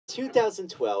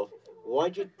2012,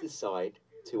 why'd you decide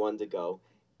to undergo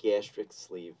gastric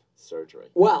sleeve surgery?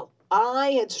 Well,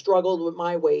 I had struggled with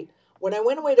my weight. When I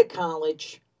went away to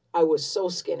college, I was so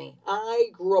skinny. I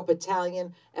grew up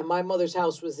Italian, and my mother's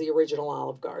house was the original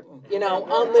Olive Garden. You know,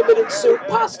 unlimited soup,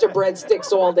 pasta,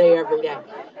 breadsticks all day, every day.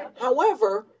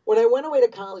 However, when I went away to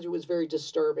college, it was very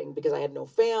disturbing because I had no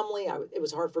family. It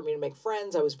was hard for me to make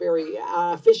friends. I was very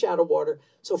fish out of water,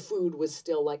 so food was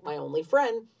still like my only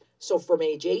friend. So from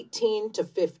age 18 to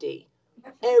 50,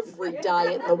 every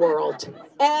diet in the world,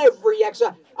 every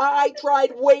exercise. I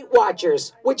tried Weight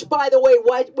Watchers, which, by the way,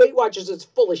 Weight Watchers is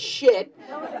full of shit.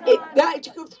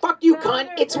 Fuck you, cunt.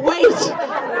 It's weight.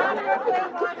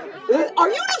 Are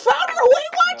you the founder of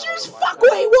Weight Watchers? Fuck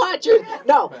Weight Watchers.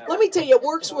 No, let me tell you, it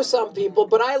works with some people,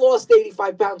 but I lost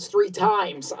 85 pounds 3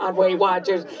 times on Weight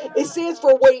Watchers. It stands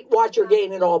for Weight Watcher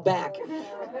Gain It All Back.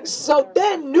 So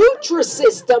then,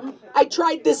 Nutrisystem, I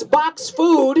tried this box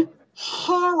food.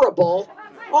 Horrible.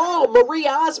 Oh, Marie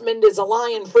Osmond is a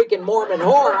lying freaking Mormon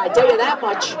whore, I tell you that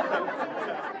much.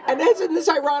 And isn't this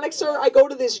ironic, sir? I go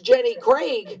to this Jenny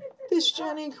Craig. This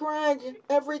Jenny Craig,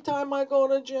 every time I go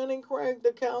to Jenny Craig,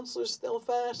 the counselor's still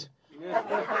fat.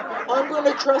 I'm going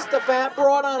to trust a fat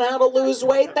broad on how to lose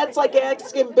weight? That's like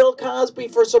asking Bill Cosby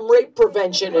for some rape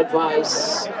prevention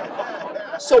advice.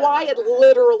 So I had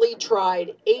literally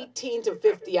tried 18 to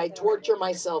 50. I torture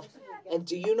myself. And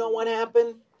do you know what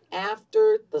happened?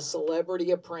 After The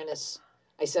Celebrity Apprentice,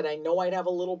 I said, I know I'd have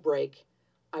a little break.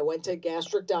 I went to a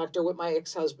gastric doctor with my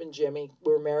ex-husband, Jimmy.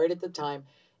 We were married at the time.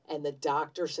 And the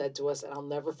doctor said to us, and I'll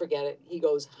never forget it, he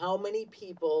goes, how many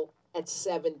people at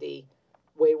 70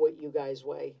 weigh what you guys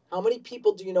weigh? How many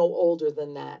people do you know older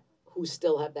than that who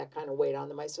still have that kind of weight on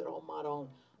them? I said, oh, Madon,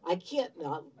 I can't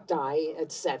not die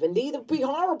at 70. That'd be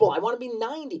horrible. I want to be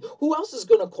 90. Who else is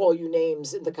going to call you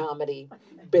names in the comedy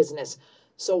business?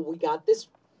 So we got this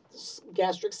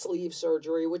gastric sleeve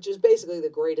surgery, which is basically the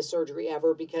greatest surgery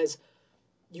ever because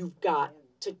you've got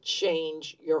to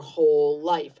change your whole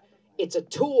life. It's a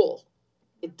tool.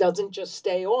 It doesn't just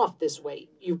stay off this weight.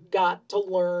 You've got to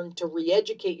learn to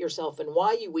re-educate yourself and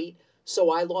why you eat.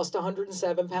 So I lost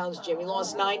 107 pounds. Jimmy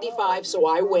lost 95, so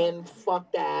I win.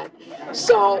 Fuck that.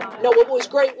 So, no, what was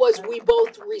great was we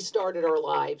both restarted our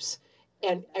lives.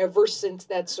 And ever since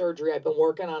that surgery, I've been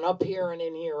working on up here and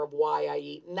in here of why I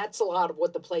eat. And that's a lot of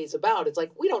what the play's about. It's like,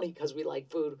 we don't eat because we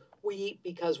like food. We eat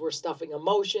because we're stuffing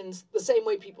emotions. The same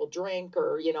way people drink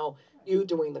or, you know, you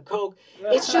doing the Coke.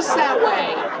 It's just that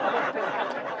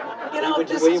way. You know,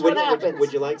 this is what happens.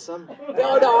 Would you like some?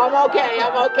 No, I'm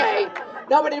okay.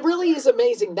 No, but it really is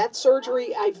amazing. That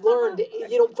surgery, I've learned,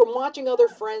 you know, from watching other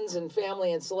friends and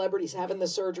family and celebrities having the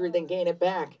surgery, then gain it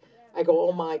back. I go,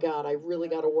 oh my God, I really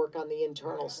got to work on the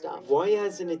internal stuff. Why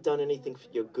hasn't it done anything for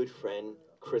your good friend,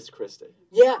 Chris Christie?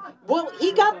 Yeah, well,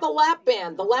 he got the lap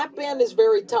band. The lap band is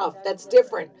very tough. That's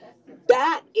different.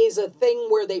 That is a thing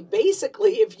where they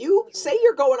basically, if you say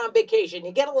you're going on vacation,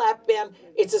 you get a lap band,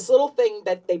 it's this little thing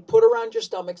that they put around your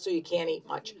stomach so you can't eat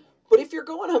much. But if you're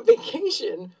going on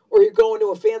vacation or you're going to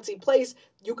a fancy place,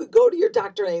 you could go to your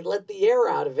doctor and they let the air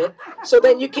out of it. So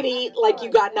then you can eat like you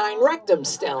got 9 rectums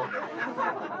still.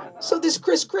 So this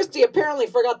Chris Christie apparently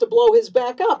forgot to blow his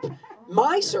back up.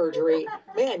 My surgery,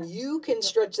 man, you can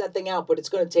stretch that thing out, but it's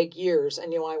going to take years.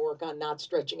 And, you know, I work on not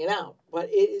stretching it out. But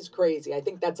it is crazy. I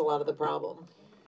think that's a lot of the problem.